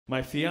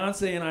My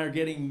fiance and I are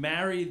getting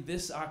married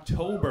this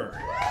October.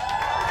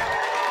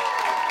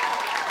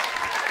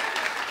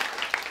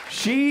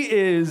 She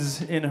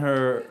is in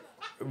her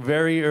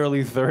very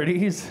early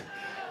 30s,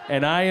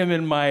 and I am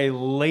in my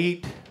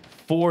late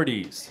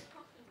 40s.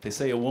 They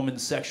say a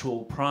woman's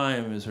sexual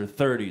prime is her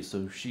 30s,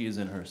 so she is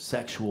in her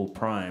sexual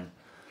prime.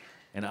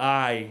 And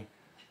I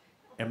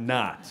am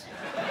not.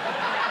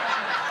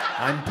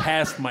 I'm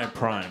past my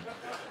prime.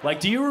 Like,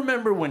 do you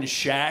remember when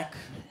Shaq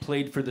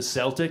played for the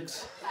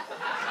Celtics?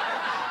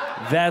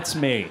 That's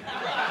me.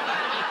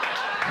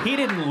 He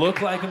didn't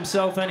look like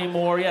himself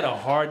anymore. He had a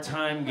hard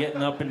time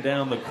getting up and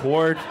down the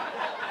court.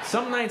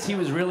 Some nights he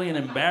was really an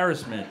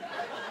embarrassment.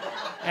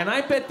 And I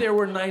bet there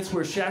were nights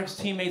where Shaq's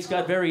teammates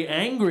got very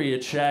angry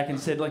at Shaq and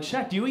said, like,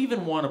 Shaq, do you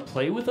even want to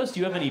play with us? Do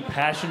you have any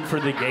passion for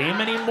the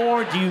game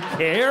anymore? Do you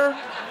care?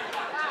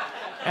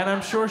 And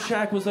I'm sure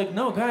Shaq was like,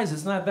 no, guys,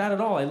 it's not that at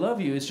all. I love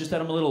you. It's just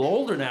that I'm a little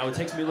older now. It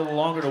takes me a little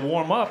longer to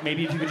warm up.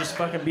 Maybe if you could just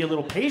fucking be a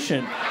little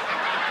patient.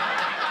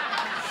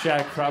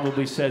 Shaq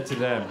probably said to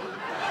them.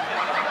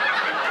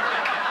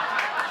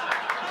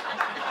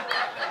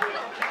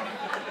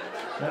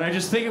 And I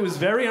just think it was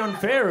very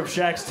unfair of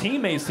Shaq's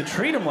teammates to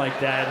treat him like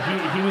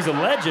that. He was a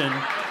legend.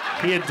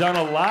 He had done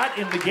a lot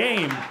in the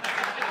game.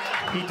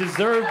 He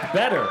deserved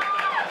better.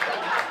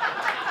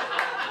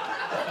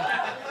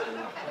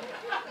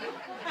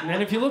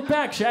 And if you look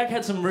back, Shaq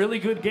had some really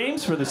good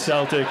games for the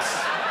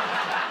Celtics.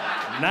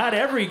 Not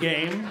every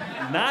game,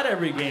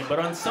 but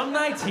on some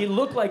nights he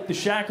looked like the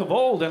Shaq of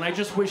old, and I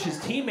just wish his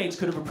teammates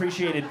could have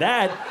appreciated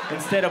that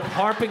instead of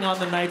harping on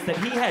the nights that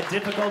he had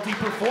difficulty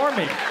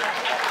performing.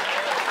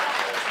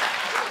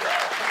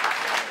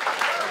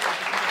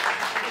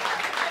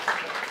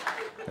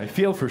 I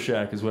feel for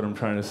Shaq is what I'm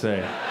trying to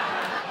say.